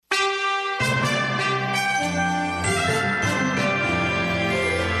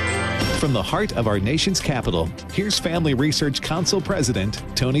From the heart of our nation's capital, here's Family Research Council President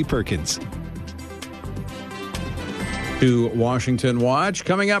Tony Perkins. To Washington Watch.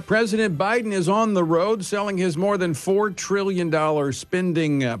 Coming up, President Biden is on the road selling his more than $4 trillion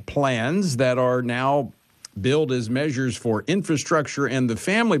spending plans that are now billed as measures for infrastructure and the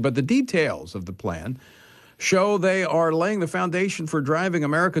family. But the details of the plan show they are laying the foundation for driving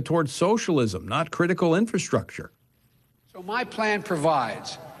America towards socialism, not critical infrastructure. So my plan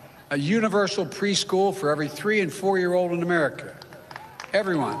provides a universal preschool for every 3- and 4-year-old in America.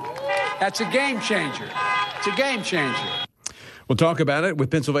 Everyone. That's a game changer. It's a game changer. We'll talk about it with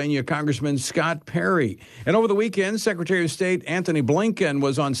Pennsylvania Congressman Scott Perry. And over the weekend, Secretary of State Antony Blinken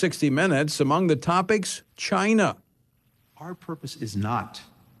was on 60 Minutes. Among the topics, China. Our purpose is not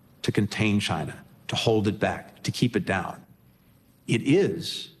to contain China, to hold it back, to keep it down. It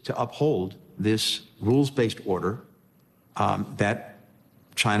is to uphold this rules-based order that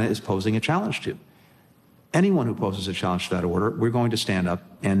China is posing a challenge to. Anyone who poses a challenge to that order, we're going to stand up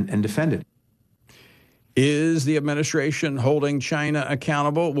and defend it. Is the administration holding China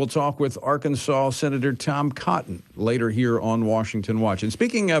accountable? We'll talk with Arkansas Senator Tom Cotton later here on Washington Watch. And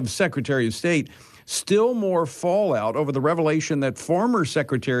speaking of Secretary of State, still more fallout over the revelation that former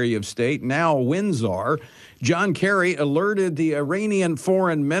Secretary of State, now Windsor, John Kerry, alerted the Iranian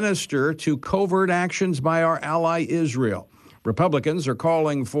foreign minister to covert actions by our ally Israel. Republicans are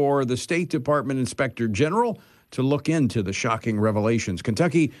calling for the State Department Inspector General to look into the shocking revelations.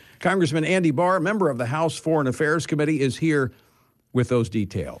 Kentucky Congressman Andy Barr, member of the House Foreign Affairs Committee, is here with those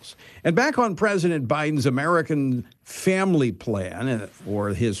details. And back on President Biden's American Family Plan, or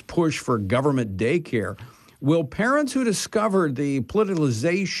his push for government daycare, will parents who discovered the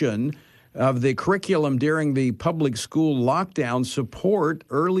politicization of the curriculum during the public school lockdown support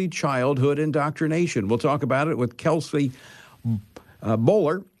early childhood indoctrination? We'll talk about it with Kelsey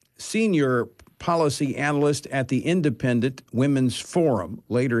Boller, senior policy analyst at the Independent Women's Forum,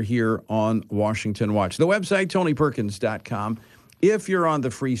 later here on Washington Watch. The website, TonyPerkins.com. If you're on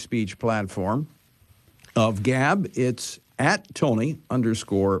the free speech platform of Gab, it's at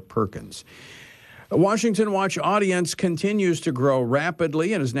Tony_Perkins. The Washington Watch audience continues to grow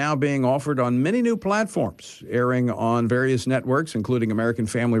rapidly and is now being offered on many new platforms, airing on various networks, including American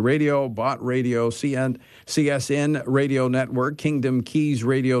Family Radio, Bot Radio, CSN Radio Network, Kingdom Keys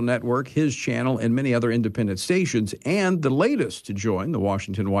Radio Network, his channel, and many other independent stations. And the latest to join the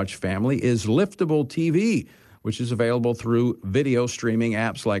Washington Watch family is Liftable TV, which is available through video streaming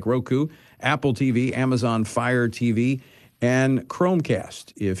apps like Roku, Apple TV, Amazon Fire TV, and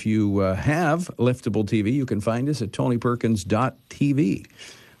Chromecast. If you have Liftable TV, you can find us at TonyPerkins.tv.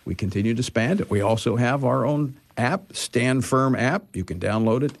 We continue to expand it. We also have our own app, Stand Firm app. You can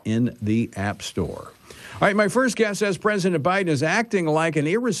download it in the App Store. All right, my first guest says President Biden is acting like an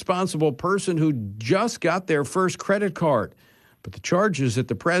irresponsible person who just got their first credit card. But the charges that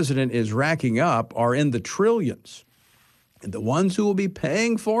the president is racking up are in the trillions. And the ones who will be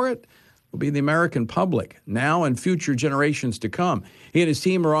paying for it will be the American public, now and future generations to come. He and his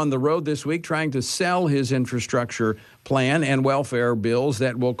team are on the road this week trying to sell his infrastructure plan and welfare bills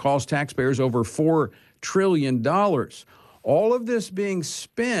that will cost taxpayers over $4 trillion. All of this being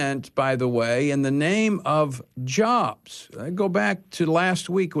spent, by the way, in the name of jobs. I go back to last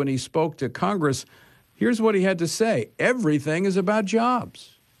week when he spoke to Congress. Here's what he had to say. Everything is about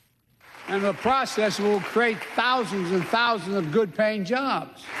jobs. And the process will create thousands and thousands of good-paying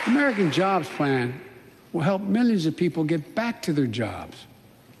jobs. The American Jobs Plan will help millions of people get back to their jobs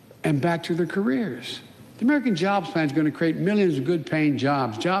and back to their careers. The American Jobs Plan is going to create millions of good-paying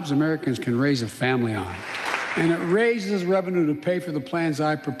jobs, jobs Americans can raise a family on. And it raises revenue to pay for the plans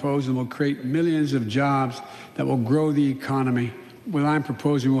I propose and will create millions of jobs that will grow the economy. What I'm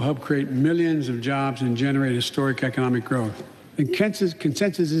proposing will help create millions of jobs and generate historic economic growth. The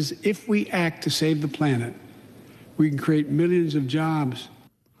consensus is if we act to save the planet, we can create millions of jobs.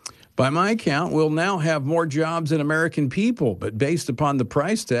 By my count, we'll now have more jobs than American people, but based upon the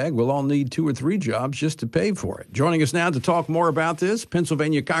price tag, we'll all need 2 or 3 jobs just to pay for it. Joining us now to talk more about this,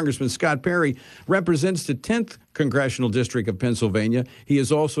 Pennsylvania Congressman Scott Perry represents the 10th Congressional District of Pennsylvania. He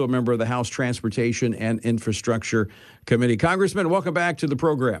is also a member of the House Transportation and Infrastructure Committee. Congressman, welcome back to the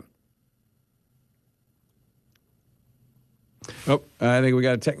program. Oh, I think we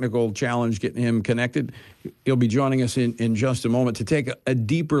got a technical challenge getting him connected. He'll be joining us in just a moment to take a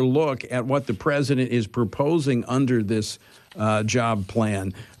deeper look at what the president is proposing under this job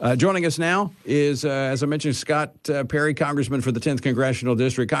plan. Joining us now is, as I mentioned, Scott Perry, Congressman for the 10th Congressional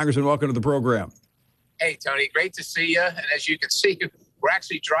District. Congressman, welcome to the program. Hey, Tony, great to see you. And as you can see, we're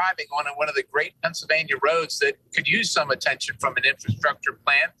actually driving on one of the great Pennsylvania roads that could use some attention from an infrastructure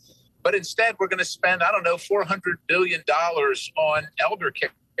plan. But instead, we're going to spend, I don't know, $400 billion on elder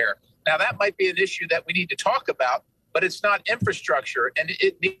care. Now, that might be an issue that we need to talk about, but it's not infrastructure. And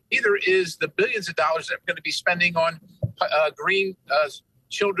it neither is the billions of dollars that we're going to be spending on green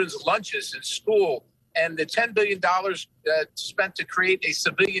children's lunches in school, and the $10 billion spent to create a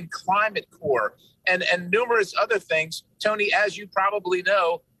civilian climate corps, and numerous other things. Tony, as you probably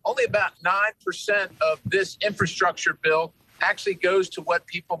know, only about 9% of this infrastructure bill actually goes to what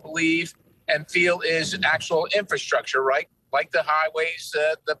people believe and feel is actual infrastructure, right? Like the highways,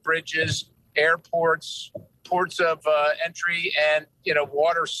 the bridges, airports, ports of entry, and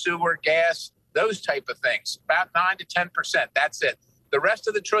water, sewer, gas, those type of things. About 9 to 10%. That's it. The rest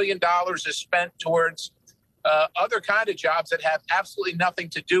of the $1 trillion is spent towards other kind of jobs that have absolutely nothing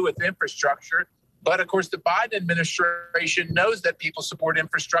to do with infrastructure. But of course, the Biden administration knows that people support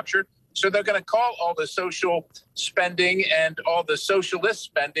infrastructure, so they're going to call all the social spending and all the socialist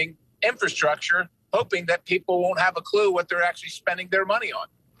spending infrastructure, hoping that people won't have a clue what they're actually spending their money on.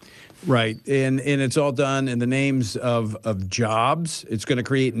 Right. And it's all done in the names of jobs. It's going to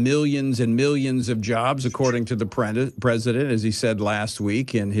create millions and millions of jobs, according to the president, as he said last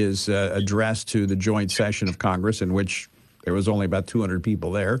week in his address to the joint session of Congress, in which there was only about 200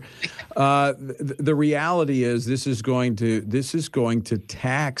 people there. The reality is this is going to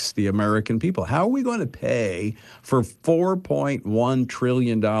tax the American people. How are we going to pay for $4.1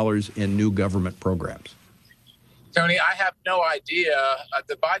 trillion in new government programs? Tony, I have no idea.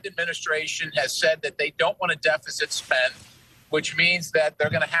 The Biden administration has said that they don't want a deficit spend, which means that they're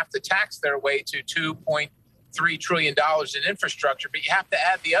going to have to tax their way to $2.3 trillion in infrastructure. But you have to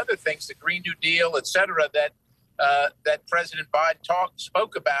add the other things, the Green New Deal, et cetera, that President Biden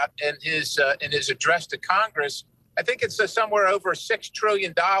spoke about in his address to Congress. I think it's somewhere over $6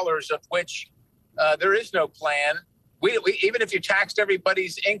 trillion, of which there is no plan. We even if you taxed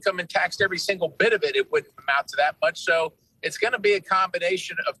everybody's income and taxed every single bit of it, it wouldn't amount to that much. So it's going to be a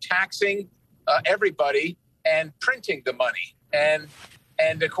combination of taxing everybody and printing the money. And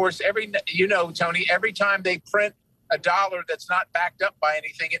of course, Tony, every time they print a dollar that's not backed up by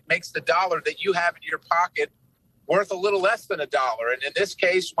anything, it makes the dollar that you have in your pocket worth a little less than $1. And in this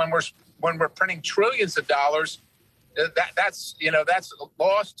case, when we're printing trillions of dollars, that's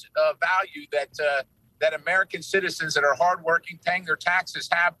lost value that American citizens that are hardworking, paying their taxes,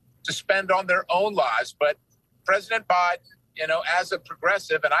 have to spend on their own lives. But President Biden, as a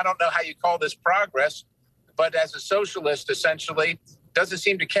progressive, and I don't know how you call this progress, but as a socialist, essentially, doesn't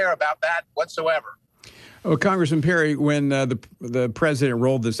seem to care about that whatsoever. Well, Congressman Perry, when the president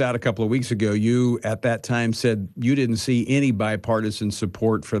rolled this out a couple of weeks ago, you at that time said you didn't see any bipartisan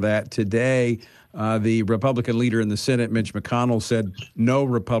support for that. Today, the Republican leader in the Senate, Mitch McConnell, said no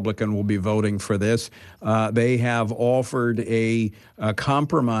Republican will be voting for this. They have offered a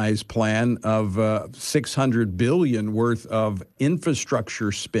compromise plan of $600 billion worth of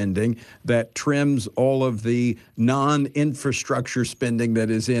infrastructure spending that trims all of the non-infrastructure spending that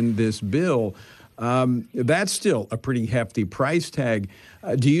is in this bill. That's still a pretty hefty price tag.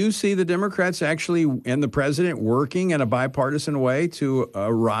 Do you see the Democrats actually and the president working in a bipartisan way to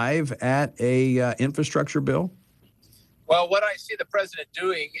arrive at a infrastructure bill? Well, what I see the president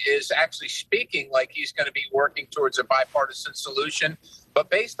doing is actually speaking like he's going to be working towards a bipartisan solution.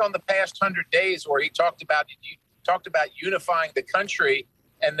 But based on the past 100 days where he talked about unifying the country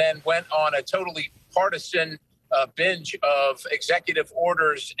and then went on a totally partisan binge of executive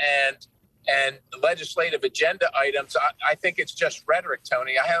orders and legislative agenda items, I think it's just rhetoric,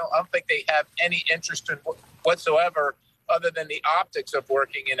 Tony. I don't think they have any interest in whatsoever other than the optics of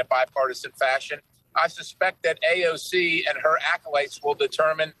working in a bipartisan fashion. I suspect that AOC and her acolytes will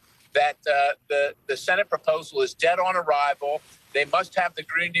determine that the Senate proposal is dead on arrival. They must have the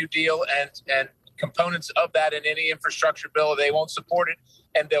Green New Deal and components of that in any infrastructure bill. They won't support it,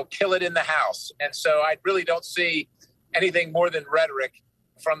 and they'll kill it in the House. And so I really don't see anything more than rhetoric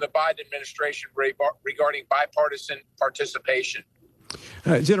from the Biden administration regarding bipartisan participation.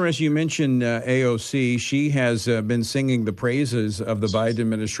 It's interesting you mentioned AOC. She has been singing the praises of the Biden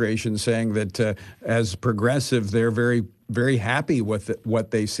administration, saying that as progressive, they're very, very happy with what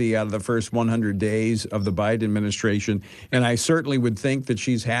they see out of the first 100 days of the Biden administration. And I certainly would think that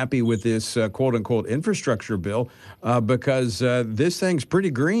she's happy with this quote unquote infrastructure bill because this thing's pretty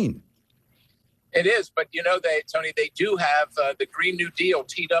green. It is, but Tony, they do have the Green New Deal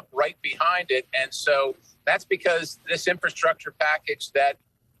teed up right behind it. And so that's because this infrastructure package that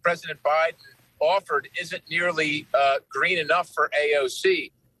President Biden offered isn't nearly green enough for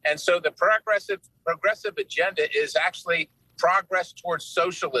AOC. And so the progressive agenda is actually progress towards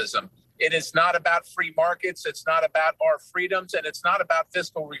socialism. It is not about free markets. It's not about our freedoms, and it's not about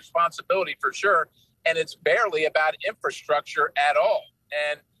fiscal responsibility for sure. And it's barely about infrastructure at all.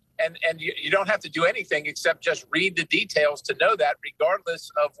 And you don't have to do anything except just read the details to know that, regardless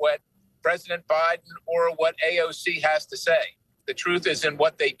of what President Biden or what AOC has to say. The truth is in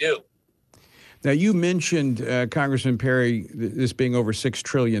what they do. Now, you mentioned, Congressman Perry, this being over $6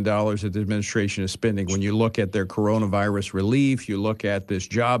 trillion that the administration is spending. When you look at their coronavirus relief, you look at this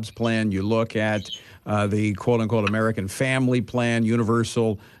jobs plan, you look at the quote-unquote American Family Plan,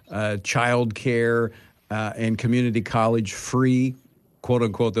 universal child care, and community college free,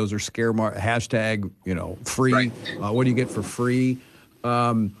 quote-unquote, those are scare hashtag, free. Right. What do you get for free?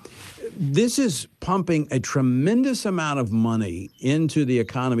 This is pumping a tremendous amount of money into the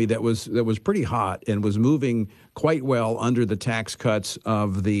economy that was pretty hot and was moving quite well under the tax cuts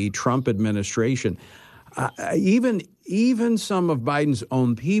of the Trump administration. Even some of Biden's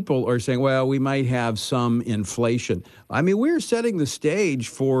own people are saying, well, we might have some inflation. I mean, we're setting the stage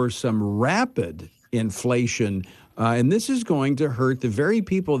for some rapid inflation, and this is going to hurt the very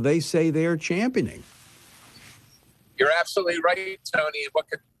people they say they are championing. You're absolutely right, Tony. And what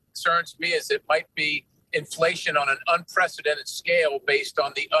concerns me is it might be inflation on an unprecedented scale based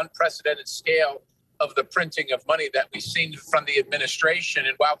on the unprecedented scale of the printing of money that we've seen from the administration.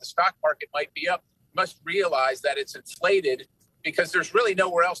 And while the stock market might be up, you must realize that it's inflated because there's really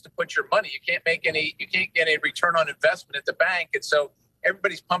nowhere else to put your money. You can't get a return on investment at the bank. And so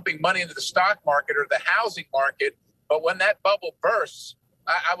everybody's pumping money into the stock market or the housing market. But when that bubble bursts,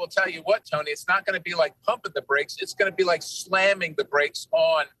 I will tell you what, Tony, it's not going to be like pumping the brakes. It's going to be like slamming the brakes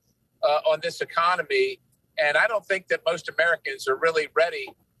on this economy. And I don't think that most Americans are really ready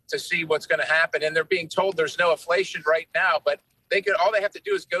to see what's going to happen. And they're being told there's no inflation right now, but all they have to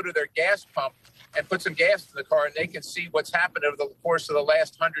do is go to their gas pump and put some gas in the car, and they can see what's happened over the course of the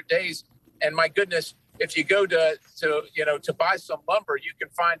last 100 days. And my goodness, if you go to buy some lumber, you can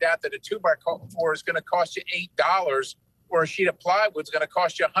find out that a 2x4 is going to cost you $8, or a sheet of plywood is going to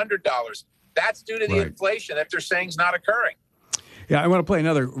cost you $100. That's due to the inflation that they're saying is not occurring. Yeah, I want to play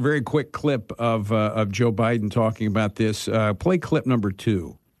another very quick clip of Joe Biden talking about this. Play clip number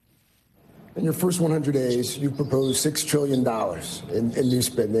 2. In your first 100 days, you proposed $6 trillion in new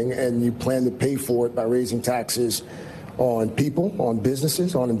spending, and you plan to pay for it by raising taxes on people, on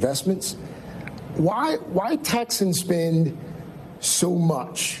businesses, on investments. Why tax and spend so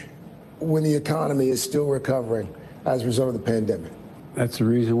much when the economy is still recovering as a result of the pandemic? That's the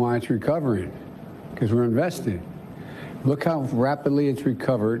reason why it's recovering, because we're investing. Look how rapidly it's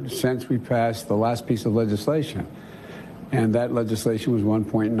recovered since we passed the last piece of legislation. And that legislation was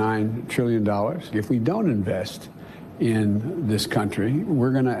 $1.9 trillion. If we don't invest in this country,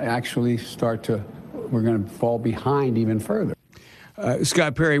 we're going to fall behind even further.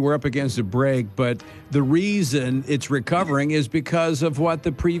 Scott Perry, we're up against a break, but the reason it's recovering is because of what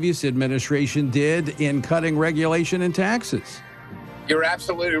the previous administration did in cutting regulation and taxes. You're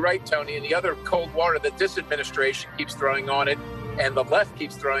absolutely right, Tony. And the other cold water that this administration keeps throwing on it and the left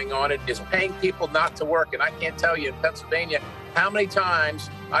keeps throwing on it is paying people not to work. And I can't tell you in Pennsylvania how many times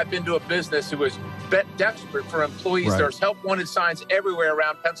I've been to a business who is desperate for employees. Right. There's help wanted signs everywhere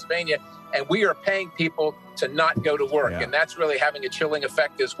around Pennsylvania, and we are paying people to not go to work. Yeah. And that's really having a chilling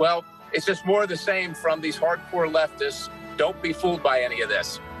effect as well. It's just more of the same from these hardcore leftists. Don't be fooled by any of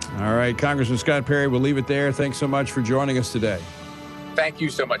this. All right, Congressman Scott Perry, we'll leave it there. Thanks so much for joining us today. Thank you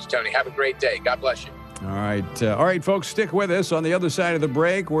so much, Tony. Have a great day. God bless you. All right, folks, stick with us. On the other side of the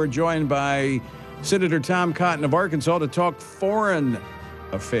break, we're joined by Senator Tom Cotton of Arkansas to talk foreign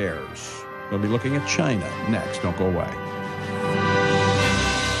affairs. We'll be looking at China next. Don't go away.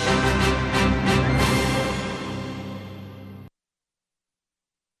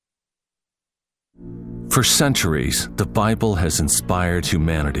 For centuries, the Bible has inspired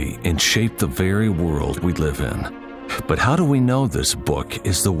humanity and shaped the very world we live in. But how do we know this book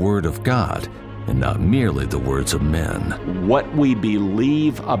is the Word of God and not merely the words of men? What we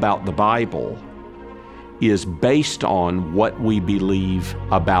believe about the Bible is based on what we believe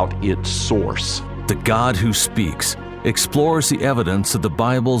about its source. The God Who Speaks explores the evidence of the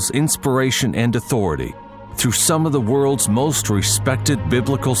Bible's inspiration and authority through some of the world's most respected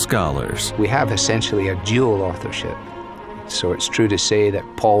biblical scholars. We have essentially a dual authorship. So it's true to say that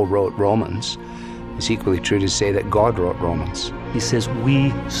Paul wrote Romans. It's equally true to say that God wrote Romans. He says,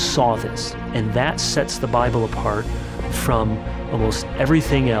 we saw this, and that sets the Bible apart from almost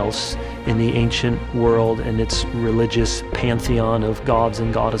everything else in the ancient world and its religious pantheon of gods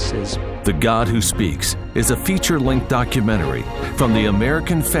and goddesses. The God Who Speaks is a feature-length documentary from the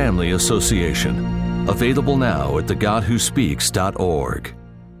American Family Association. Available now at thegodwhospeaks.org.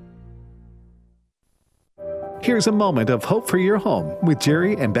 Here's a moment of hope for your home with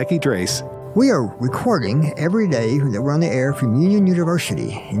Jerry and Becky Drace. We are recording every day that we're on the air from Union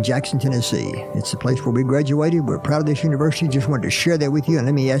University in Jackson, Tennessee. It's the place where we graduated. We're proud of this university. Just wanted to share that with you. And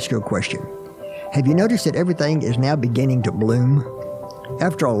let me ask you a question. Have you noticed that everything is now beginning to bloom?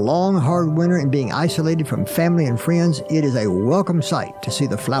 After a long, hard winter and being isolated from family and friends, it is a welcome sight to see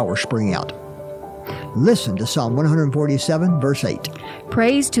the flowers spring out. Listen to Psalm 147, verse 8.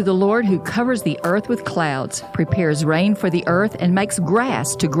 Praise to the Lord who covers the earth with clouds, prepares rain for the earth, and makes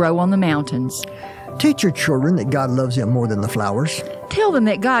grass to grow on the mountains. Teach your children that God loves them more than the flowers. Tell them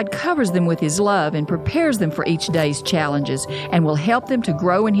that God covers them with His love and prepares them for each day's challenges and will help them to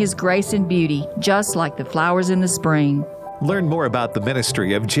grow in His grace and beauty, just like the flowers in the spring. Learn more about the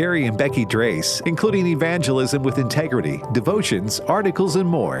ministry of Jerry and Becky Drace, including evangelism with integrity, devotions, articles, and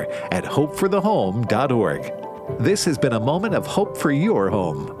more at hopeforthehome.org. This has been a moment of hope for your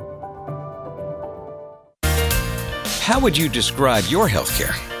home. How would you describe your health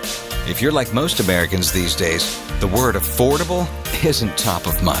care? If you're like most Americans these days, the word affordable isn't top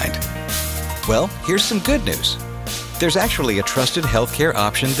of mind. Well, here's some good news. There's actually a trusted healthcare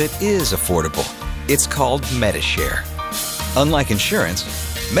option that is affordable. It's called Medi-Share. Unlike insurance,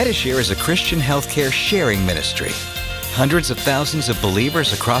 Medi-Share is a Christian healthcare sharing ministry. Hundreds of thousands of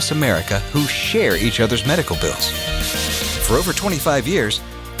believers across America who share each other's medical bills. For over 25 years,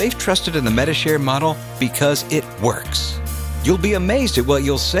 they've trusted in the Medi-Share model because it works. You'll be amazed at what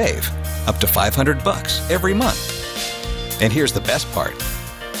you'll save, up to $500 every month. And here's the best part.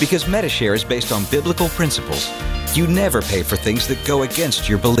 Because Medi-Share is based on biblical principles, you never pay for things that go against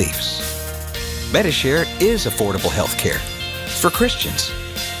your beliefs. Medi-Share is affordable health care for Christians.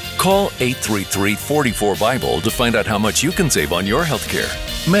 Call 833-44-BIBLE to find out how much you can save on your health care.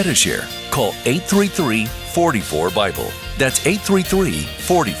 Medi-Share. Call 833-44-BIBLE. That's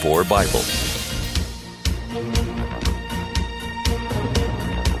 833-44-BIBLE.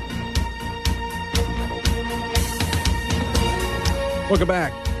 Welcome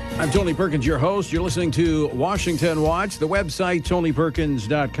back. I'm Tony Perkins, your host. You're listening to Washington Watch, the website,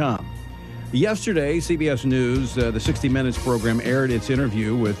 TonyPerkins.com. Yesterday, CBS News, the 60 Minutes program aired its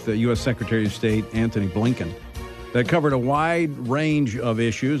interview with U.S. Secretary of State Antony Blinken that covered a wide range of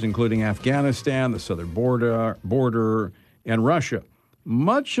issues, including Afghanistan, the southern border, and Russia.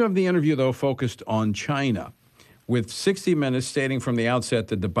 Much of the interview, though, focused on China, with 60 Minutes stating from the outset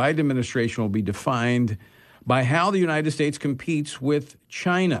that the Biden administration will be defined by how the United States competes with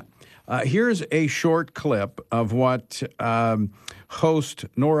China. Here's a short clip of what host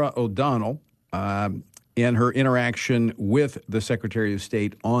Norah O'Donnell in her interaction with the Secretary of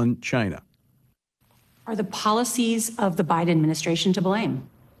State on China. Are the policies of the Biden administration to blame?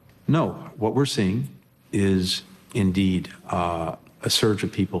 No. What we're seeing is indeed a surge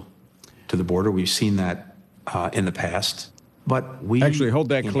of people to the border. We've seen that in the past. But we actually hold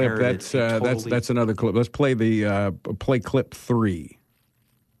that clip. That's another clip. Let's play play clip 3.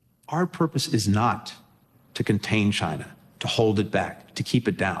 Our purpose is not to contain China, to hold it back, to keep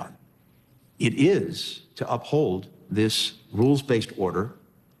it down. It is to uphold this rules-based order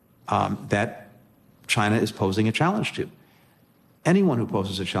that China is posing a challenge to. Anyone who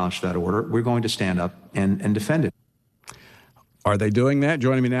poses a challenge to that order, we're going to stand up and defend it. Are they doing that?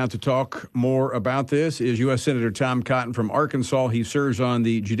 Joining me now to talk more about this is U.S. Senator Tom Cotton from Arkansas. He serves on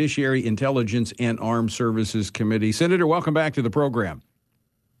the Judiciary, Intelligence, and Armed Services Committee. Senator, welcome back to the program.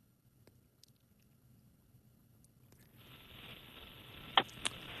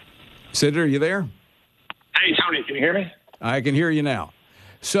 Senator, are you there? Hey, Tony, can you hear me? I can hear you now.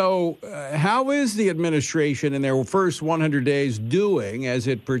 So how is the administration in their first 100 days doing as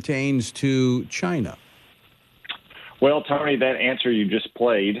it pertains to China? Well, Tony, that answer you just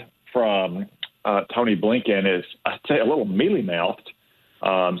played from Tony Blinken is, I'd say, a little mealy-mouthed,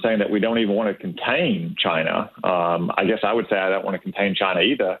 saying that we don't even want to contain China. I guess I would say I don't want to contain China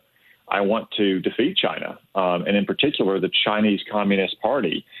either. I want to defeat China, and in particular the Chinese Communist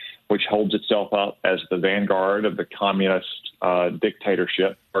Party, which holds itself up as the vanguard of the communist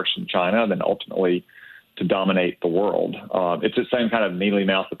dictatorship first in China, then ultimately to dominate the world. It's the same kind of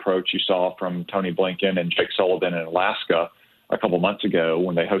mealy-mouthed approach you saw from Tony Blinken and Jake Sullivan in Alaska a couple months ago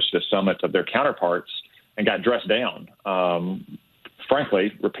when they hosted a summit of their counterparts and got dressed down,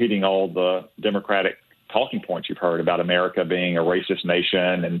 frankly, repeating all the Democratic talking points you've heard about America being a racist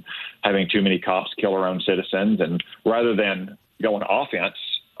nation and having too many cops kill our own citizens. And rather than going offense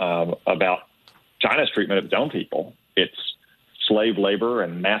about China's treatment of its own people, it's slave labor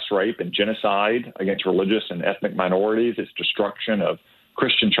and mass rape and genocide against religious and ethnic minorities. It's destruction of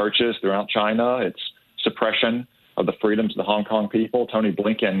Christian churches throughout China. It's suppression of the freedoms of the Hong Kong people, Tony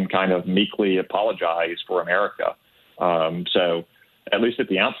Blinken kind of meekly apologized for America. So at least at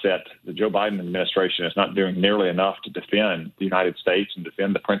the outset, the Joe Biden administration is not doing nearly enough to defend the United States and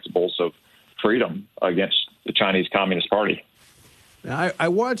defend the principles of freedom against the Chinese Communist Party. Now, I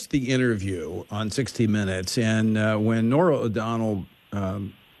watched the interview on 60 Minutes, and when Norah O'Donnell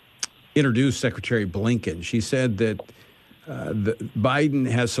introduced Secretary Blinken, she said that Biden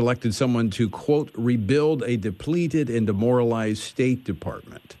has selected someone to, quote, rebuild a depleted and demoralized State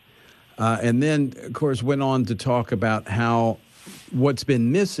Department. And then, of course, went on to talk about how what's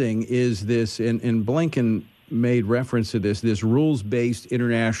been missing is this, and Blinken made reference to this rules-based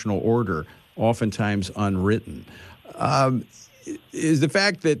international order, oftentimes unwritten. Is the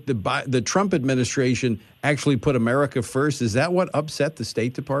fact that the Trump administration actually put America first, is that what upset the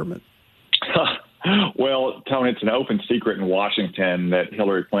State Department? Well, Tony, it's an open secret in Washington that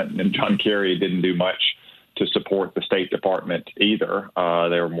Hillary Clinton and John Kerry didn't do much to support the State Department either.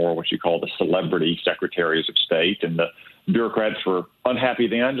 They were more what you call the celebrity secretaries of state, and the bureaucrats were unhappy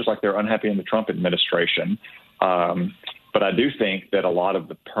then, just like they're unhappy in the Trump administration. But I do think that a lot of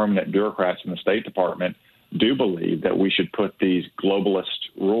the permanent bureaucrats in the State Department do believe that we should put these globalist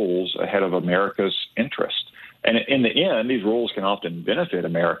rules ahead of America's interest. And in the end, these rules can often benefit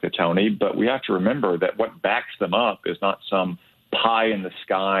America, Tony, but we have to remember that what backs them up is not some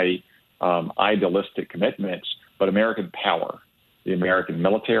pie-in-the-sky idealistic commitments, but American power, the American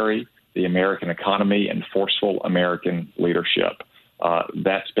military, the American economy, and forceful American leadership.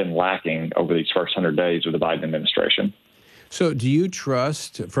 That's been lacking over these first 100 days of the Biden administration. So do you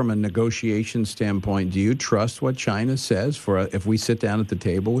trust, from a negotiation standpoint, do you trust what China says if we sit down at the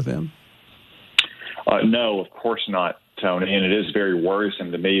table with them? No, of course not, Tony. And it is very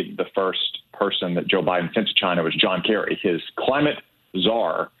worrisome to me. The first person that Joe Biden sent to China was John Kerry, his climate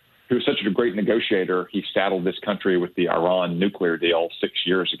czar, who was such a great negotiator. He saddled this country with the Iran nuclear deal 6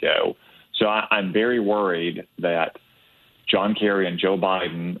 years ago. So I'm very worried that John Kerry and Joe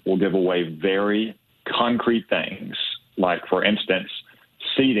Biden will give away very concrete things, like, for instance,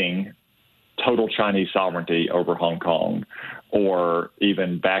 ceding total Chinese sovereignty over Hong Kong, or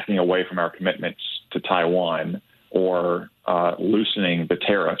even backing away from our commitments to Taiwan, or loosening the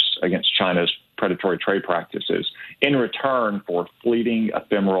tariffs against China's predatory trade practices in return for fleeting,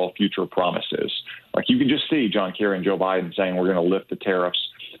 ephemeral future promises. Like, you can just see John Kerry and Joe Biden saying we're going to lift the tariffs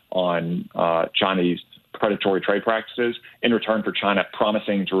on Chinese predatory trade practices in return for China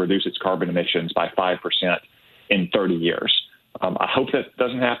promising to reduce its carbon emissions by 5% in 30 years. I hope that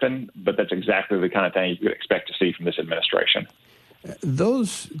doesn't happen, but that's exactly the kind of thing you could expect to see from this administration.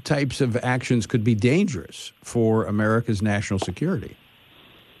 Those types of actions could be dangerous for America's national security.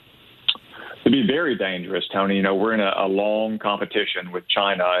 It'd be very dangerous, Tony. You know, we're in a long competition with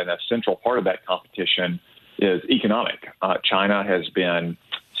China, and a central part of that competition is economic. China has been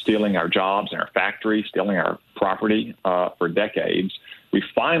stealing our jobs in our factories, stealing our property for decades. We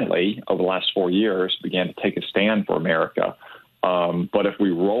finally, over the last 4 years, began to take a stand for America. But if we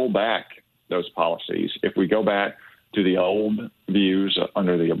roll back those policies, if we go back to the old views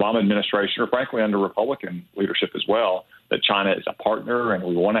under the Obama administration, or frankly under Republican leadership as well, that China is a partner and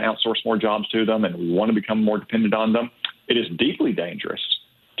we want to outsource more jobs to them and we want to become more dependent on them, it is deeply dangerous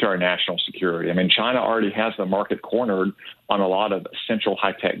to our national security. I mean, China already has the market cornered on a lot of essential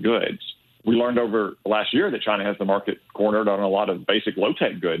high-tech goods. We learned over the last year that China has the market cornered on a lot of basic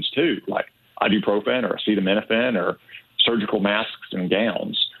low-tech goods too, like ibuprofen or acetaminophen or surgical masks and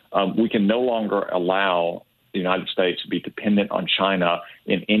gowns. We can no longer allow the United States to be dependent on China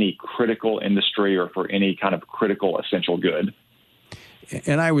in any critical industry or for any kind of critical essential good.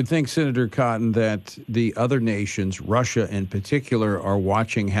 And I would think, Senator Cotton, that the other nations, Russia in particular, are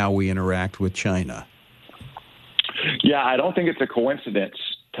watching how we interact with China. Yeah, I don't think it's a coincidence,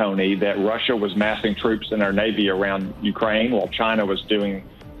 Tony, that Russia was massing troops in our Navy around Ukraine while China was doing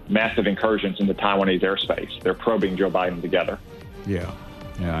massive incursions into Taiwanese airspace. They're probing Joe Biden together. Yeah,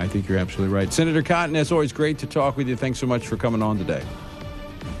 I think you're absolutely right. Senator Cotton, as always, great to talk with you. Thanks so much for coming on today.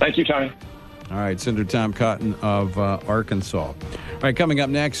 Thank you, Tony. All right, Senator Tom Cotton of Arkansas. All right, coming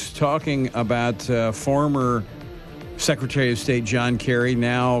up next, talking about former Secretary of State John Kerry,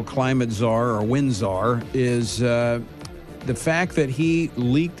 now climate czar or wind czar, is the fact that he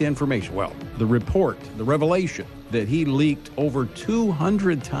leaked information. Well, the revelation that he leaked over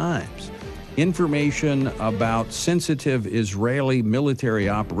 200 times information about sensitive Israeli military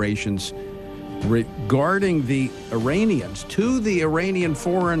operations regarding the Iranians to the Iranian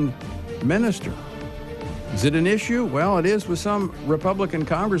foreign minister. Is it an issue? Well, it is with some Republican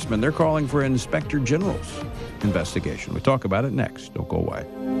congressmen. They're calling for an Inspector General's investigation. We'll talk about it next. Don't go away.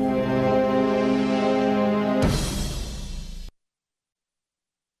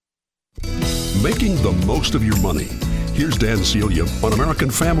 making the most of your money. Here's Dan Celia on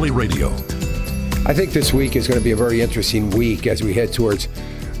American Family Radio. I think this week is going to be a very interesting week as we head towards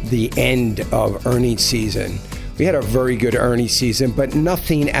the end of earnings season. We had a very good earnings season, but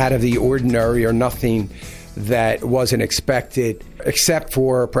nothing out of the ordinary or nothing that wasn't expected, except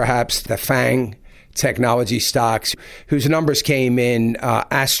for perhaps the FANG technology stocks, whose numbers came in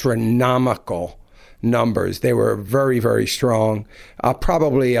astronomical numbers. They were very, very strong,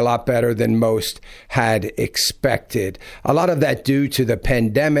 probably a lot better than most had expected. A lot of that due to the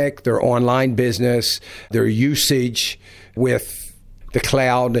pandemic, their online business, their usage with the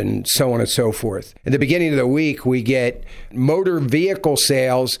cloud, and so on and so forth. At the beginning of the week, we get motor vehicle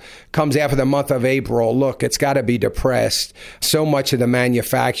sales comes after the month of April. Look, it's got to be depressed. So much of the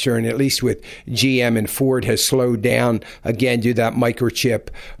manufacturing, at least with GM and Ford, has slowed down again due to that microchip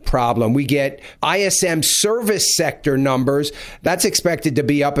problem. We get ISM service sector numbers. That's expected to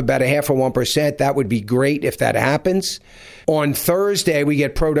be up about 0.5%. That would be great if that happens. On Thursday, we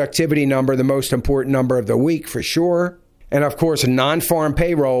get productivity number, the most important number of the week for sure. And of course, non-farm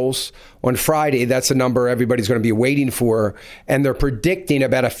payrolls on Friday, that's the number everybody's going to be waiting for. And they're predicting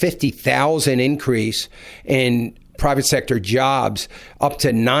about a 50,000 increase in private sector jobs, up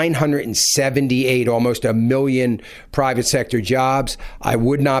to 978, almost 1 million private sector jobs. I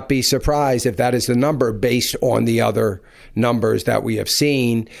would not be surprised if that is the number based on the other numbers that we have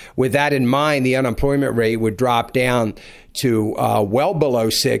seen. With that in mind, the unemployment rate would drop down to well below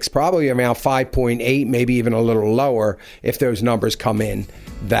 6, probably around 5.8, maybe even a little lower if those numbers come in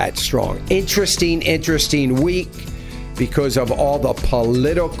that strong. Interesting week because of all the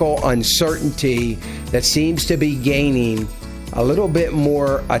political uncertainty that seems to be gaining a little bit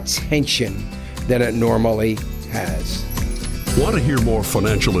more attention than it normally has. Want to hear more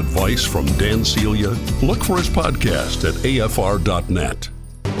financial advice from Dan Celia? Look for his podcast at afr.net.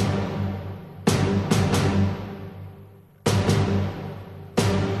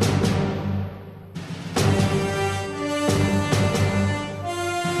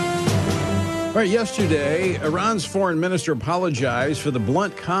 All right, yesterday, Iran's foreign minister apologized for the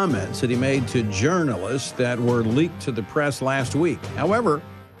blunt comments that he made to journalists that were leaked to the press last week. However,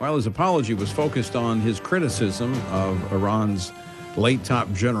 while his apology was focused on his criticism of Iran's late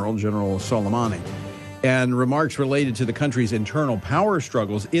top general, General Soleimani, and remarks related to the country's internal power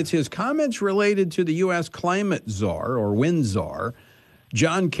struggles, it's his comments related to the U.S. climate czar, or wind czar,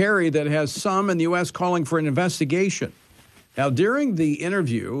 John Kerry, that has some in the U.S. calling for an investigation. Now, during the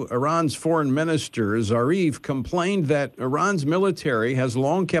interview, Iran's foreign minister, Zarif, complained that Iran's military has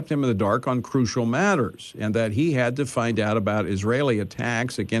long kept him in the dark on crucial matters and that he had to find out about Israeli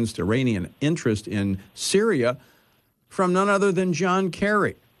attacks against Iranian interest in Syria from none other than John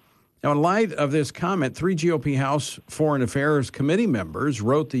Kerry. Now, in light of this comment, 3 GOP House Foreign Affairs Committee members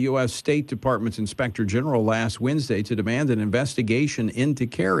wrote the U.S. State Department's Inspector General last Wednesday to demand an investigation into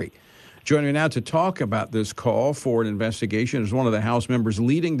Kerry. Joining me now to talk about this call for an investigation is one of the House members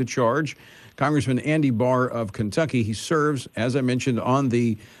leading the charge, Congressman Andy Barr of Kentucky. He serves, as I mentioned, on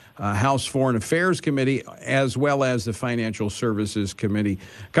the House Foreign Affairs Committee as well as the Financial Services Committee.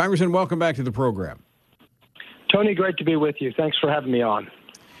 Congressman, welcome back to the program. Tony, great to be with you. Thanks for having me on.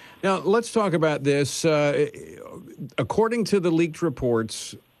 Now, let's talk about this. According to the leaked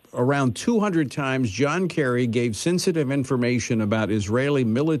reports, around 200 times, John Kerry gave sensitive information about Israeli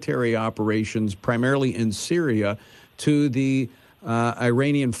military operations, primarily in Syria, to the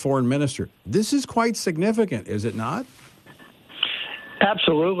Iranian foreign minister. This is quite significant, is it not?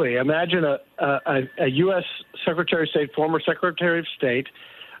 Absolutely. Imagine a U.S. Secretary of State, former Secretary of State,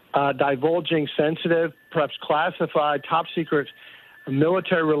 divulging sensitive, perhaps classified, top-secret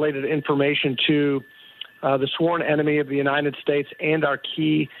military-related information to the sworn enemy of the United States and our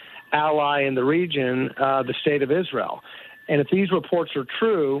key ally in the region, the State of Israel. And if these reports are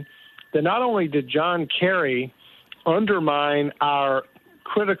true, then not only did John Kerry undermine our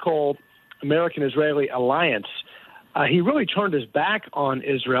critical American-Israeli alliance, he really turned his back on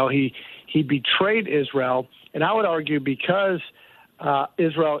Israel. He betrayed Israel, and I would argue because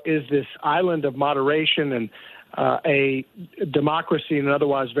Israel is this island of moderation and a democracy in an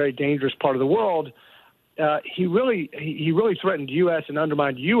otherwise very dangerous part of the world, he really threatened U.S. and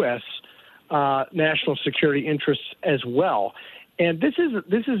undermined U.S. National security interests as well. And this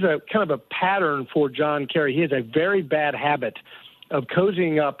is a kind of a pattern for John Kerry. He has a very bad habit of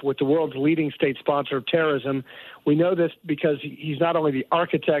cozying up with the world's leading state sponsor of terrorism. We know this because he's not only the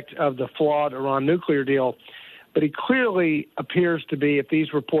architect of the flawed Iran nuclear deal, but he clearly appears to be, if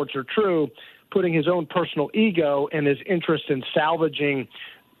these reports are true, putting his own personal ego and his interest in salvaging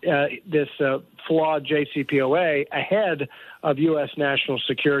this flawed JCPOA ahead of U.S. national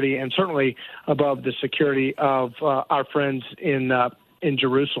security and certainly above the security of our friends in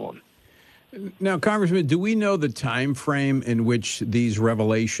Jerusalem. Now, Congressman, do we know the time frame in which these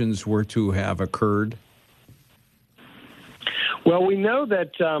revelations were to have occurred? Well, we know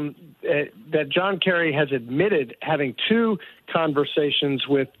that that John Kerry has admitted having two conversations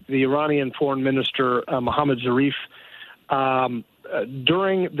with the Iranian Foreign Minister Mohammad Zarif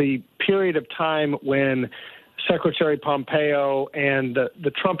during the period of time when Secretary Pompeo and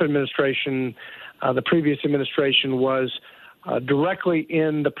the Trump administration, the previous administration, was directly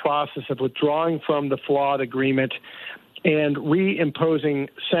in the process of withdrawing from the flawed agreement and reimposing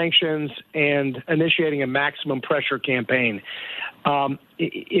sanctions and initiating a maximum pressure campaign.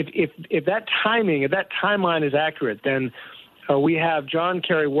 If that timing, if that timeline is accurate, then we have John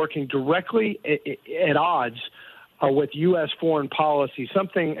Kerry working directly at odds with U.S. foreign policy,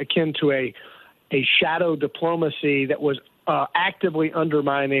 something akin to a shadow diplomacy that was actively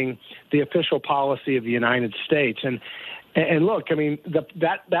undermining the official policy of the United States. And look, I mean,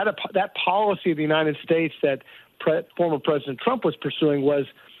 that policy of the United States that former President Trump was pursuing was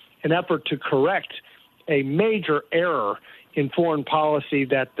an effort to correct a major error in foreign policy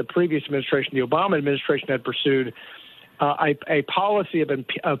that the previous administration, the Obama administration, had pursued, a policy of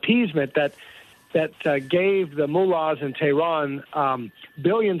appeasement that gave the mullahs in Tehran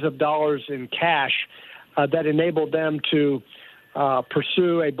billions of dollars in cash that enabled them to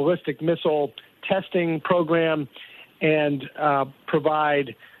pursue a ballistic missile testing program and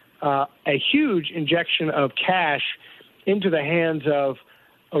provide a huge injection of cash into the hands of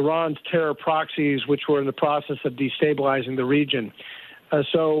Iran's terror proxies, which were in the process of destabilizing the region.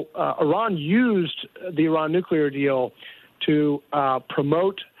 So Iran used the Iran nuclear deal to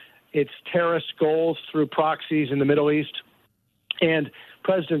promote its terrorist goals through proxies in the Middle East. And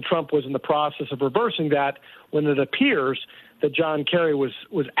President Trump was in the process of reversing that when it appears that John Kerry was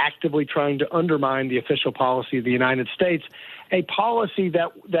actively trying to undermine the official policy of the United States, a policy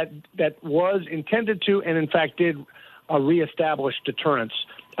that was intended to and in fact did reestablish deterrence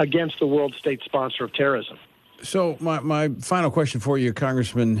against the world state sponsor of terrorism. So my final question for you,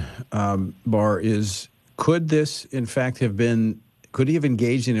 Congressman Barr, is could this in fact have been, could he have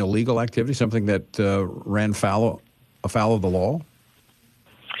engaged in illegal activity, something that ran afoul of the law?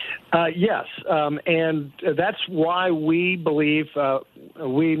 Yes, and that's why we believe,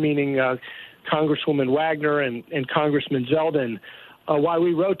 we meaning Congresswoman Wagner and Congressman Zeldin, why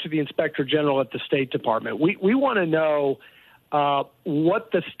we wrote to the Inspector General at the State Department. We want to know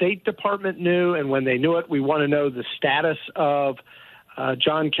what the State Department knew, and when they knew it, we want to know the status of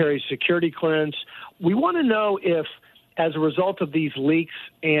John Kerry's security clearance. We want to know if, as a result of these leaks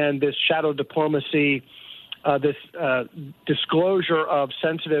and this shadow diplomacy, this disclosure of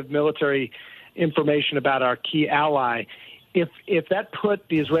sensitive military information about our key ally, if that put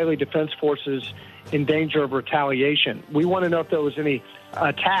the Israeli Defense Forces in danger of retaliation. We want to know if there was any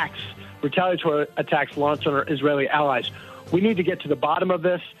retaliatory attacks launched on our Israeli allies. We need to get to the bottom of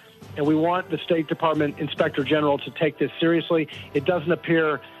this, and we want the State Department Inspector General to take this seriously. It doesn't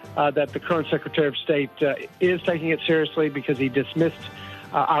appear that the current Secretary of State is taking it seriously because he dismissed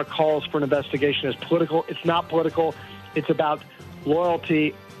our calls for an investigation as political. It's not political. It's about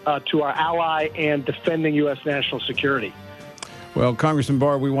loyalty to our ally and defending U.S. national security. Well, Congressman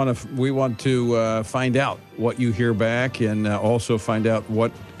Barr, we want to find out what you hear back and also find out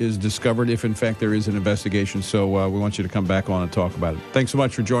what is discovered if, in fact, there is an investigation. So we want you to come back on and talk about it. Thanks so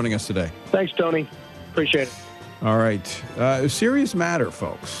much for joining us today. Thanks, Tony. Appreciate it. All right. Serious matter,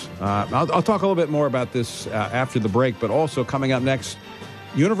 folks. I'll talk a little bit more about this after the break, but also coming up next,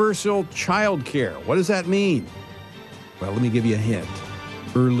 universal child care. What does that mean? Well, let me give you a hint.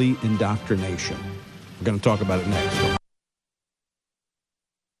 Early indoctrination. We're going to talk about it next.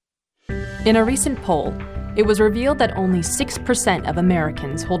 In a recent poll, it was revealed that only 6% of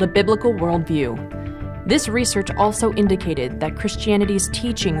Americans hold a biblical worldview. This research also indicated that Christianity's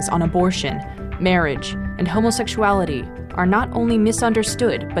teachings on abortion, marriage, and homosexuality are not only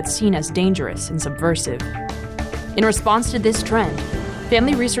misunderstood but seen as dangerous and subversive. In response to this trend,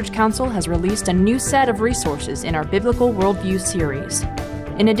 Family Research Council has released a new set of resources in our Biblical Worldview series.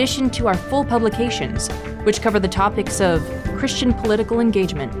 In addition to our full publications, which cover the topics of Christian political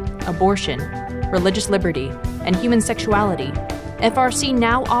engagement, abortion, religious liberty, and human sexuality, FRC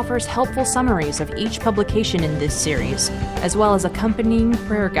now offers helpful summaries of each publication in this series, as well as accompanying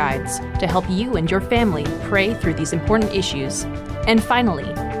prayer guides to help you and your family pray through these important issues. And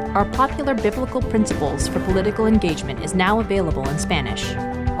finally, our popular biblical principles for political engagement is now available in Spanish.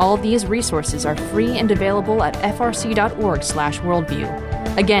 All of these resources are free and available at frc.org/worldview.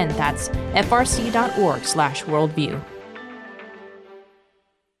 Again, that's frc.org/worldview.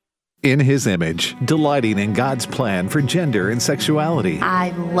 In His Image, delighting in God's plan for gender and sexuality.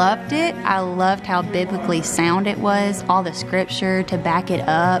 I loved it. I loved how biblically sound it was, all the scripture to back it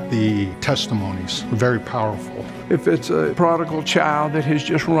up. The testimonies were very powerful. If it's a prodigal child that has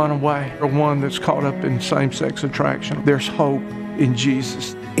just run away, or one that's caught up in same-sex attraction, there's hope in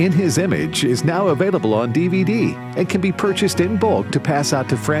Jesus. In His Image is now available on DVD and can be purchased in bulk to pass out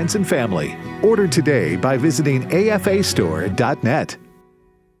to friends and family. Order today by visiting afastore.net.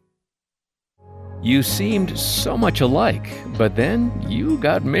 You seemed so much alike, but then you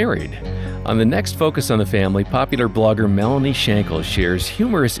got married. On the next Focus on the Family, popular blogger Melanie Shankle shares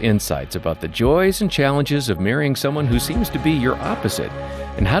humorous insights about the joys and challenges of marrying someone who seems to be your opposite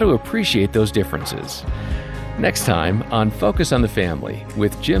and how to appreciate those differences. Next time on Focus on the Family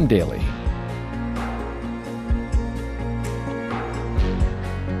with Jim Daly.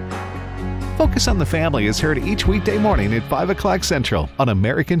 Focus on the Family is heard each weekday morning at 5 o'clock Central on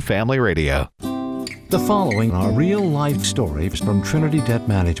American Family Radio. The following are real-life stories from Trinity Debt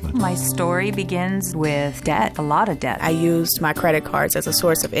Management. My story begins with debt, a lot of debt. I used my credit cards as a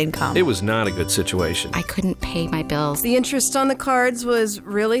source of income. It was not a good situation. I couldn't pay my bills. The interest on the cards was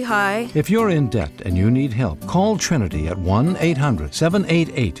really high. If you're in debt and you need help, call Trinity at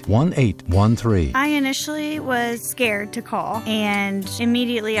 1-800-788-1813. I initially was scared to call, and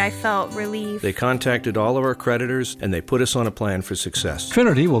immediately I felt relief. They contacted all of our creditors, and they put us on a plan for success.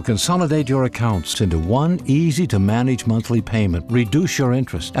 Trinity will consolidate your accounts into one easy-to-manage monthly payment, reduce your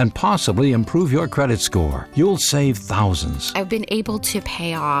interest, and possibly improve your credit score. You'll save thousands. I've been able to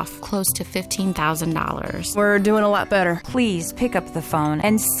pay off close to $15,000. We're doing a lot better. Please pick up the phone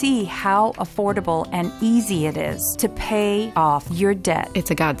and see how affordable and easy it is to pay off your debt. It's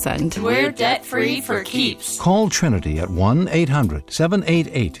a godsend. We're debt-free for keeps. Call Trinity at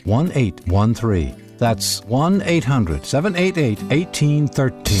 1-800-788-1813. That's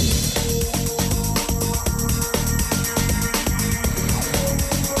 1-800-788-1813.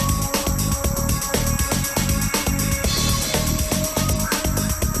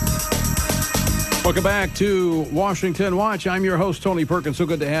 Welcome back to Washington Watch. I'm your host, Tony Perkins. So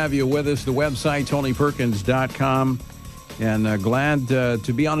good to have you with us. The website, TonyPerkins.com. And glad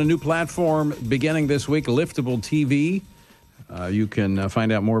to be on a new platform beginning this week, Liftable TV. You can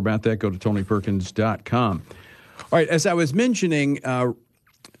find out more about that. Go to TonyPerkins.com. All right, as I was mentioning, I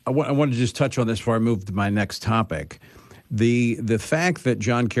wanted to just touch on this before I move to my next topic. The fact that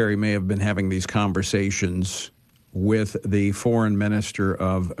John Kerry may have been having these conversations with the foreign minister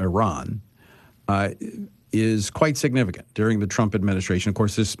of Iran is quite significant during the Trump administration. Of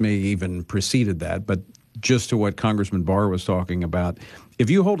course, this may even preceded that, but just to what Congressman Barr was talking about, if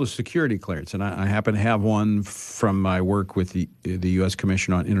you hold a security clearance, and I happen to have one from my work with the U.S.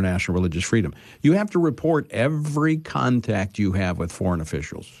 Commission on International Religious Freedom, you have to report every contact you have with foreign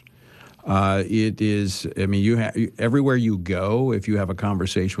officials. It is, I mean, everywhere you go, if you have a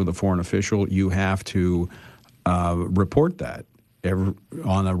conversation with a foreign official, you have to report that.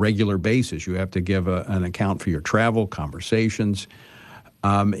 On a regular basis. You have to give an account for your travel, conversations.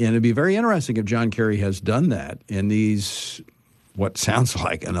 And it'd be very interesting if John Kerry has done that in these, what sounds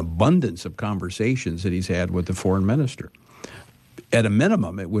like an abundance of conversations that he's had with the foreign minister. At a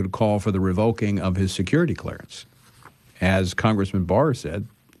minimum, it would call for the revoking of his security clearance. As Congressman Barr said,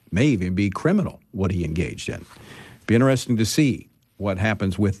 may even be criminal what he engaged in. Be interesting to see what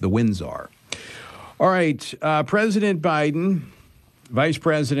happens with the Windsor. All right, President Biden, Vice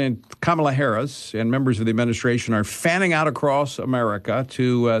President Kamala Harris, and members of the administration are fanning out across America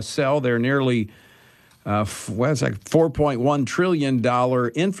to sell their nearly $4.1 trillion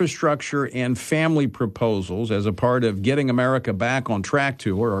infrastructure and family proposals as a part of getting America back on track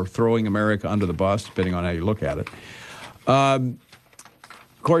tour, or throwing America under the bus, depending on how you look at it. Of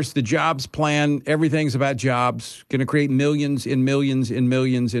course, the jobs plan, everything's about jobs, going to create millions and millions and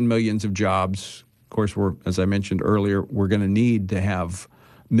millions and millions of jobs. Of course, as I mentioned earlier, we're going to need to have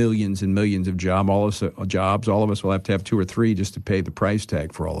millions and millions of jobs. All of us will have to have 2 or 3 just to pay the price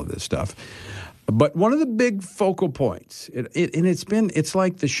tag for all of this stuff. But one of the big focal points, it's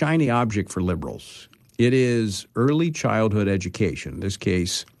like the shiny object for liberals. It is early childhood education. In this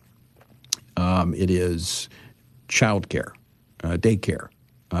case, it is child care, daycare,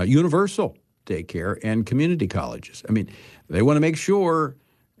 universal daycare, and community colleges. I mean, they want to make sure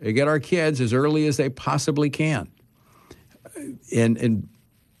they get our kids as early as they possibly can. And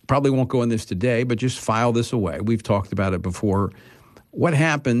probably won't go in this today, but just file this away. We've talked about it before. What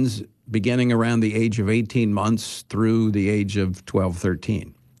happens beginning around the age of 18 months through the age of 12,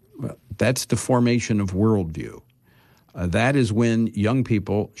 13? Well, that's the formation of worldview. That is when young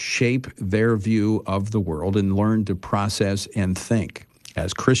people shape their view of the world and learn to process and think.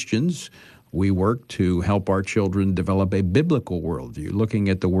 As Christians, we work to help our children develop a biblical worldview, looking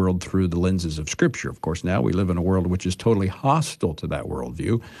at the world through the lenses of Scripture. Of course, now we live in a world which is totally hostile to that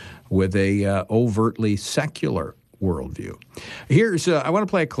worldview, with a overtly secular worldview. Here's, I want to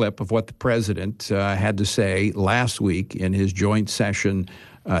play a clip of what the president had to say last week in his joint session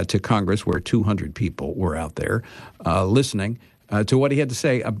to Congress, where 200 people were out there listening to what he had to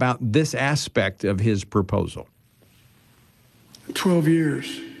say about this aspect of his proposal. 12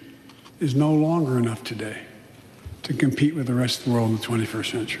 years is no longer enough today to compete with the rest of the world in the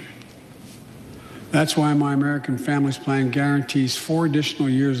 21st century. That's why my American Families Plan guarantees 4 additional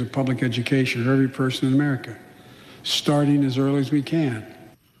years of public education for every person in America, starting as early as we can.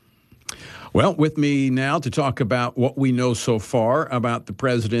 Well, with me now to talk about what we know so far about the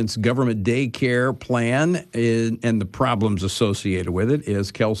president's government daycare plan and the problems associated with it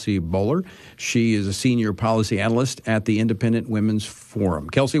is Kelsey Bolar. She is a senior policy analyst at the Independent Women's Forum.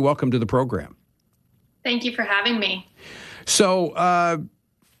 Kelsey, welcome to the program. Thank you for having me. So,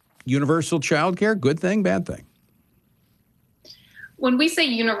 universal child care, good thing, bad thing? When we say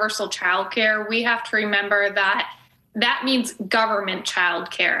universal child care, we have to remember that means government child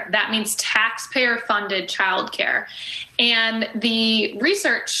care. That means taxpayer-funded child care. And the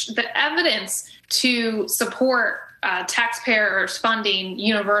research, the evidence to support taxpayers funding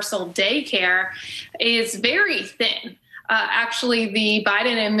universal daycare is very thin. Actually, the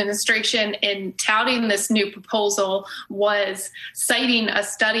Biden administration, in touting this new proposal, was citing a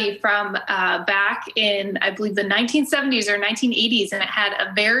study from back in, I believe, the 1970s or 1980s, and it had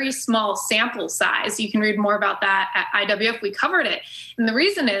a very small sample size. You can read more about that at IWF. We covered it. And the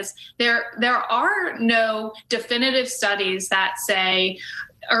reason is there are no definitive studies that say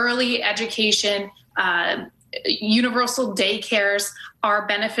early education, universal daycares are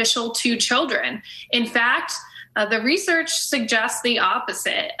beneficial to children. In fact, the research suggests the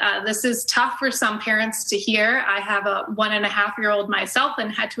opposite. This is tough for some parents to hear. I have a 1.5-year-old myself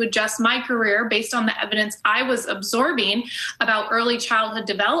and had to adjust my career based on the evidence I was absorbing about early childhood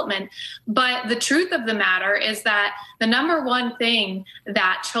development. But the truth of the matter is that the number one thing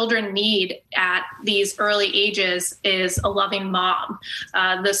that children need at these early ages is a loving mom,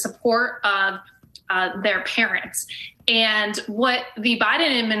 the support of their parents. And what the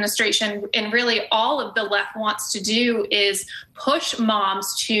Biden administration and really all of the left wants to do is push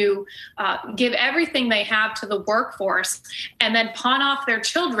moms to give everything they have to the workforce and then pawn off their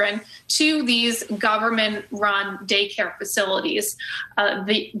children to these government-run daycare facilities.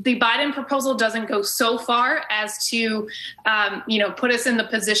 The Biden proposal doesn't go so far as to, put us in the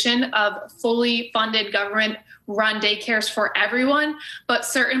position of fully funded government-run daycares for everyone, but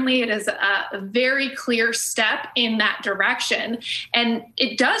certainly it is a very clear step in that direction. And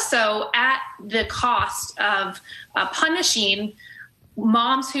it does so at the cost of punishing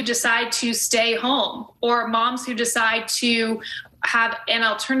moms who decide to stay home or moms who decide to have an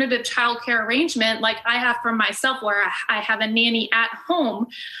alternative childcare arrangement like I have for myself, where I have a nanny at home.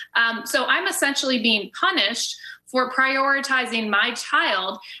 So I'm essentially being punished for prioritizing my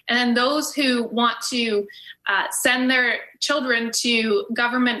child. And then those who want to send their children to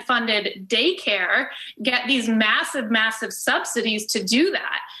government-funded daycare get these massive subsidies to do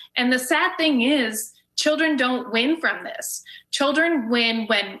that. And the sad thing is, children don't win from this. Children win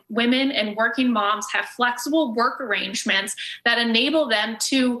when women and working moms have flexible work arrangements that enable them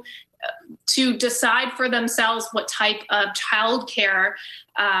to decide for themselves what type of childcare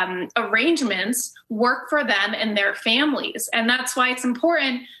arrangements work for them and their families. And that's why it's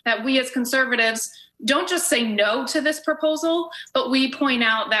important that we as conservatives don't just say no to this proposal, but we point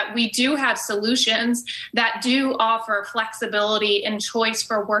out that we do have solutions that do offer flexibility and choice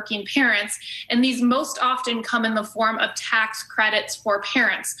for working parents. And these most often come in the form of tax credits for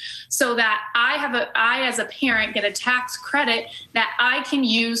parents, so that I as a parent get a tax credit that I can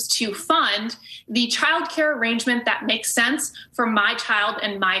use to fund the childcare arrangement that makes sense for my child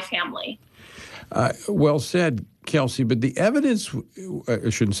and my family. Well said, Kelsey, but the evidence, I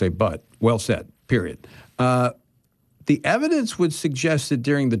shouldn't say but, well said, period. The evidence would suggest that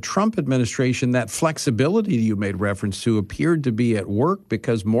during the Trump administration, that flexibility you made reference to appeared to be at work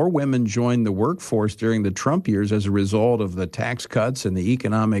because more women joined the workforce during the Trump years as a result of the tax cuts and the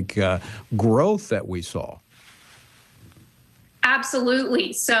economic growth that we saw.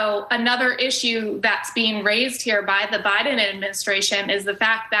 Absolutely. So another issue that's being raised here by the Biden administration is the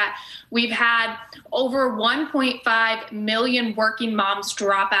fact that we've had over 1.5 million working moms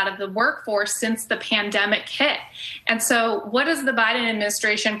drop out of the workforce since the pandemic hit. And so what does the Biden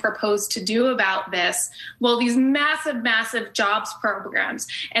administration propose to do about this? Well, these massive jobs programs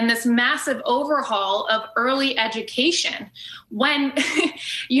and this massive overhaul of early education. When,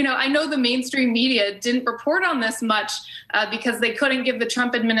 I know the mainstream media didn't report on this much because they couldn't give the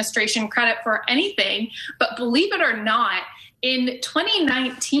Trump administration credit for anything. But believe it or not, in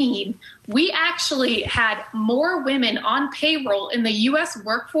 2019, we actually had more women on payroll in the U.S.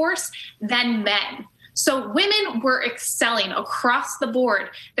 workforce than men. So women were excelling across the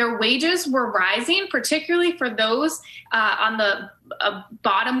board. Their wages were rising, particularly for those on the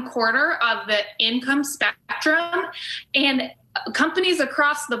bottom quarter of the income spectrum. And companies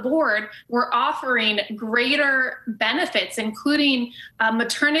across the board were offering greater benefits, including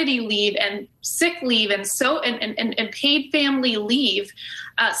maternity leave and sick leave and paid family leave,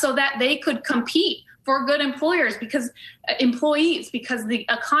 so that they could compete for good employees because the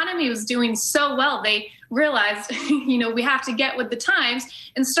economy was doing so well. They realized, we have to get with the times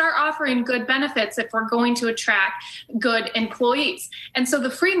and start offering good benefits if we're going to attract good employees. And so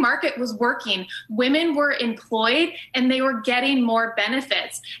the free market was working. Women were employed and they were getting more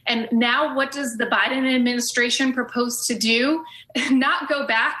benefits. And now what does the Biden administration propose to do? Not go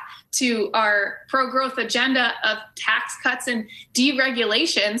back to our pro-growth agenda of tax cuts and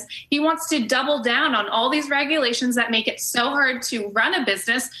deregulations. He wants to double down on all these regulations that make it so hard to run a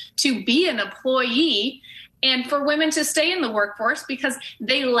business, to be an employee, and for women to stay in the workforce because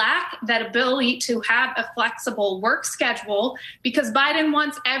they lack that ability to have a flexible work schedule, because Biden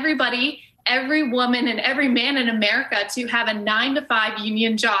wants everybody, every woman and every man in America to have a 9-to-5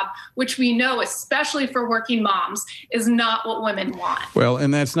 union job, which we know, especially for working moms, is not what women want. Well,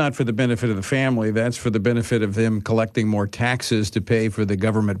 and that's not for the benefit of the family. That's for the benefit of them collecting more taxes to pay for the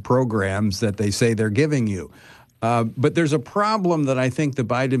government programs that they say they're giving you. But there's a problem that I think the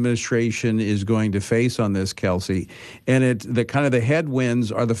Biden administration is going to face on this, Kelsey. And the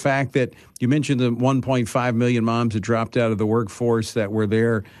headwinds are the fact that you mentioned the 1.5 million moms that dropped out of the workforce that were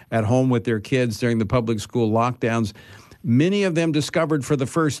there at home with their kids during the public school lockdowns. Many of them discovered for the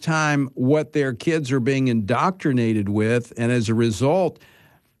first time what their kids are being indoctrinated with. And as a result,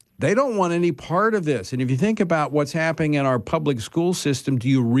 they don't want any part of this. And if you think about what's happening in our public school system, do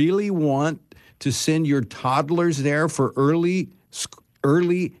you really want to send your toddlers there for early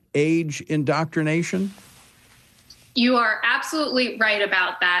age indoctrination? You are absolutely right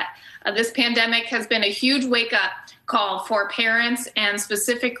about that. This pandemic has been a huge wake-up call for parents and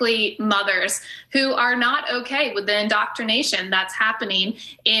specifically mothers who are not okay with the indoctrination that's happening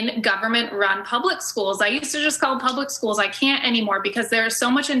in government-run public schools. I used to just call them public schools. I can't anymore because there's so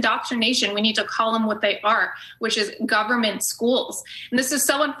much indoctrination. We need to call them what they are, which is government schools. And this is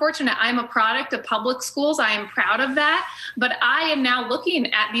so unfortunate. I'm a product of public schools. I am proud of that. But I am now looking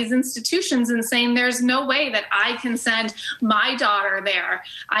at these institutions and saying there's no way that I can send my daughter there.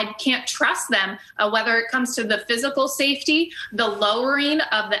 I can't trust them, whether it comes to the physical safety, the lowering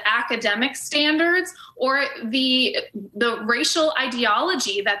of the academic standards, or the racial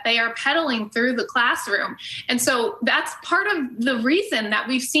ideology that they are peddling through the classroom. And so that's part of the reason that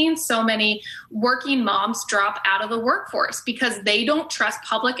we've seen so many working moms drop out of the workforce, because they don't trust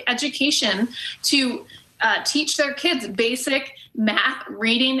public education to teach their kids basic math,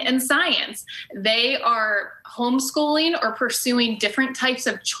 reading, and science. They are homeschooling or pursuing different types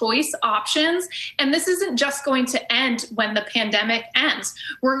of choice options. And this isn't just going to end when the pandemic ends.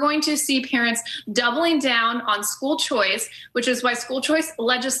 We're going to see parents doubling down on school choice, which is why school choice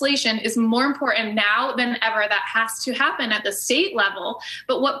legislation is more important now than ever. That has to happen at the state level.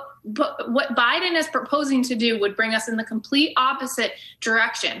 But what Biden is proposing to do would bring us in the complete opposite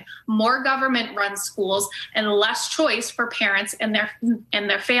direction. More government-run schools and less choice for parents and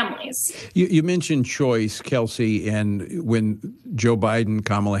their families. You mentioned choice, Kelsey, and when Joe Biden,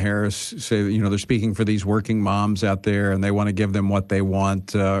 Kamala Harris say, they're speaking for these working moms out there and they want to give them what they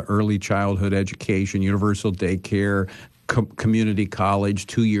want, early childhood education, universal daycare, community college,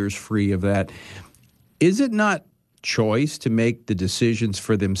 2 years free of that. Is it not choice to make the decisions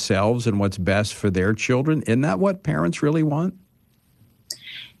for themselves and what's best for their children? Isn't that what parents really want?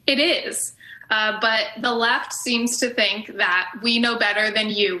 It is. But the left seems to think that we know better than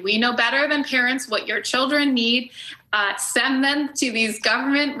you. We know better than parents what your children need. send them to these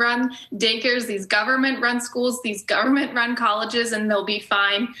government-run daycares, these government-run schools, these government-run colleges, and they'll be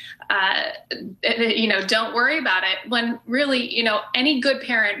fine. Don't worry about it. When really, any good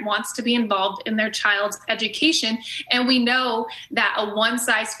parent wants to be involved in their child's education. And we know that a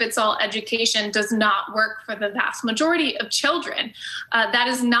one-size-fits-all education does not work for the vast majority of children. That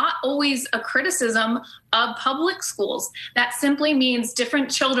is not always a criticism of public schools. That simply means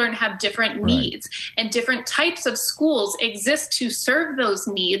different children have different needs, and different types of schools exist to serve those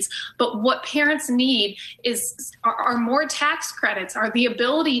needs. But what parents need are more tax credits, are the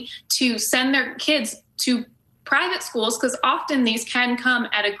ability to send their kids to private schools, because often these can come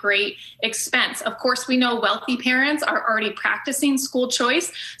at a great expense. Of course, we know wealthy parents are already practicing school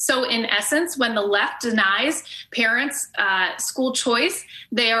choice. So in essence, when the left denies parents school choice,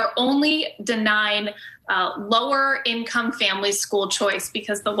 they are only denying lower income families school choice,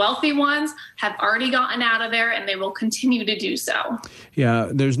 because the wealthy ones have already gotten out of there and they will continue to do so. Yeah,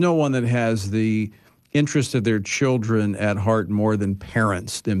 there's no one that has the interest of their children at heart more than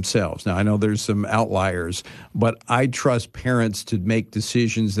parents themselves. Now, I know there's some outliers, but I trust parents to make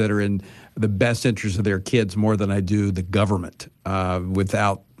decisions that are in the best interest of their kids more than I do the government.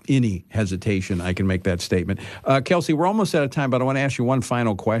 Without any hesitation, I can make that statement. Kelsey, we're almost out of time, but I want to ask you one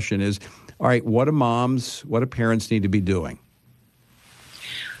final question all right, what do parents need to be doing?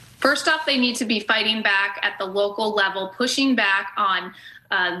 First off, they need to be fighting back at the local level, pushing back on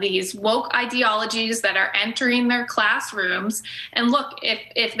these woke ideologies that are entering their classrooms. And look,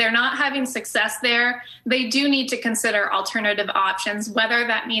 if they're not having success there, they do need to consider alternative options, whether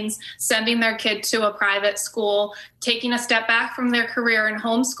that means sending their kid to a private school, taking a step back from their career and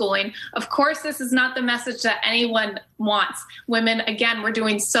homeschooling. Of course, this is not the message that anyone wants. Women, again, we're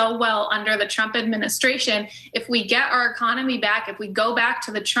doing so well under the Trump administration. If we get our economy back, if we go back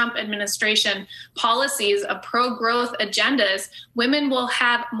to the Trump administration policies of pro-growth agendas, women will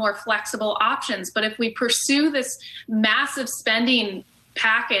have more flexible options. But if we pursue this massive spending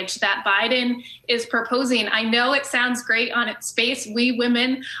package that Biden is proposing, I know it sounds great on its face. We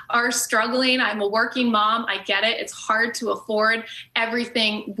women are struggling. I'm a working mom. I get it. It's hard to afford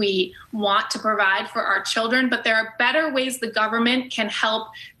everything we want to provide for our children, but there are better ways the government can help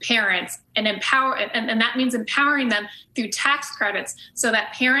parents and empower, and that means empowering them through tax credits so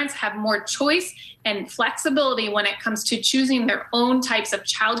that parents have more choice and flexibility when it comes to choosing their own types of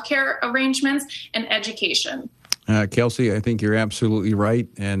childcare arrangements and education. Kelsey, I think you're absolutely right,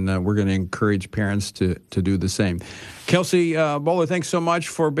 and we're going to encourage parents to do the same. Kelsey Bolar, thanks so much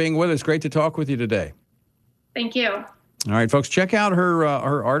for being with us. Great to talk with you today. Thank you. All right, folks, check out her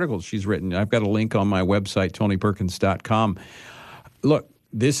articles she's written. I've got a link on my website, TonyPerkins.com. Look,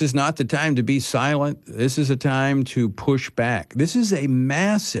 this is not the time to be silent. This is a time to push back. This is a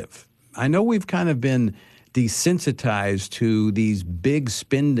massive, I know we've kind of been desensitized to these big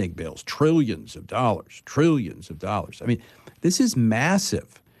spending bills, trillions of dollars. I mean, this is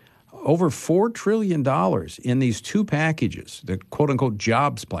massive. Over $4 trillion in these two packages, the quote-unquote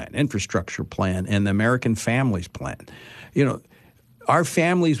jobs plan, infrastructure plan, and the American Families Plan. Our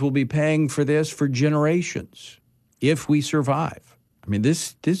families will be paying for this for generations if we survive. I mean,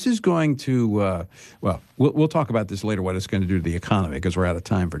 this is going to, we'll talk about this later, what it's going to do to the economy, because we're out of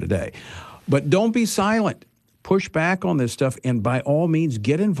time for today. But don't be silent. Push back on this stuff, and by all means,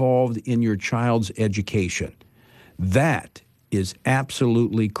 get involved in your child's education. That is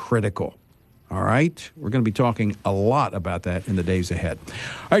absolutely critical. All right? We're going to be talking a lot about that in the days ahead.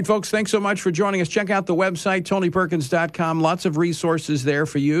 All right, folks, thanks so much for joining us. Check out the website, TonyPerkins.com. Lots of resources there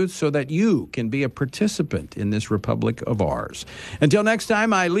for you so that you can be a participant in this republic of ours. Until next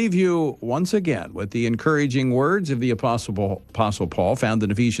time, I leave you once again with the encouraging words of the Apostle Paul found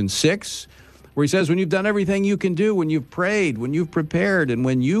in Ephesians 6, where he says, when you've done everything you can do, when you've prayed, when you've prepared, and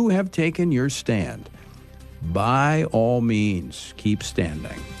when you have taken your stand, by all means, keep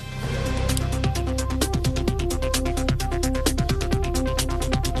standing.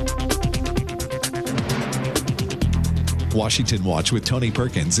 Washington Watch with Tony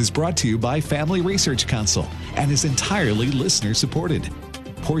Perkins is brought to you by Family Research Council and is entirely listener-supported.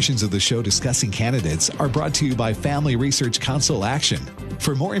 Portions of the show discussing candidates are brought to you by Family Research Council Action.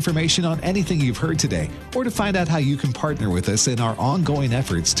 For more information on anything you've heard today, or to find out how you can partner with us in our ongoing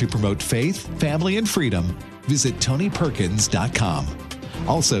efforts to promote faith, family, and freedom, visit TonyPerkins.com.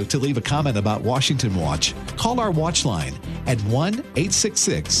 Also, to leave a comment about Washington Watch, call our watch line at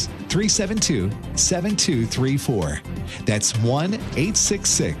 1-866-372-7234. That's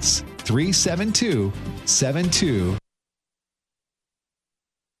 1-866-372-7234.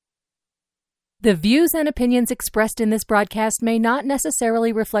 The views and opinions expressed in this broadcast may not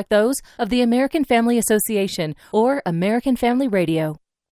necessarily reflect those of the American Family Association or American Family Radio.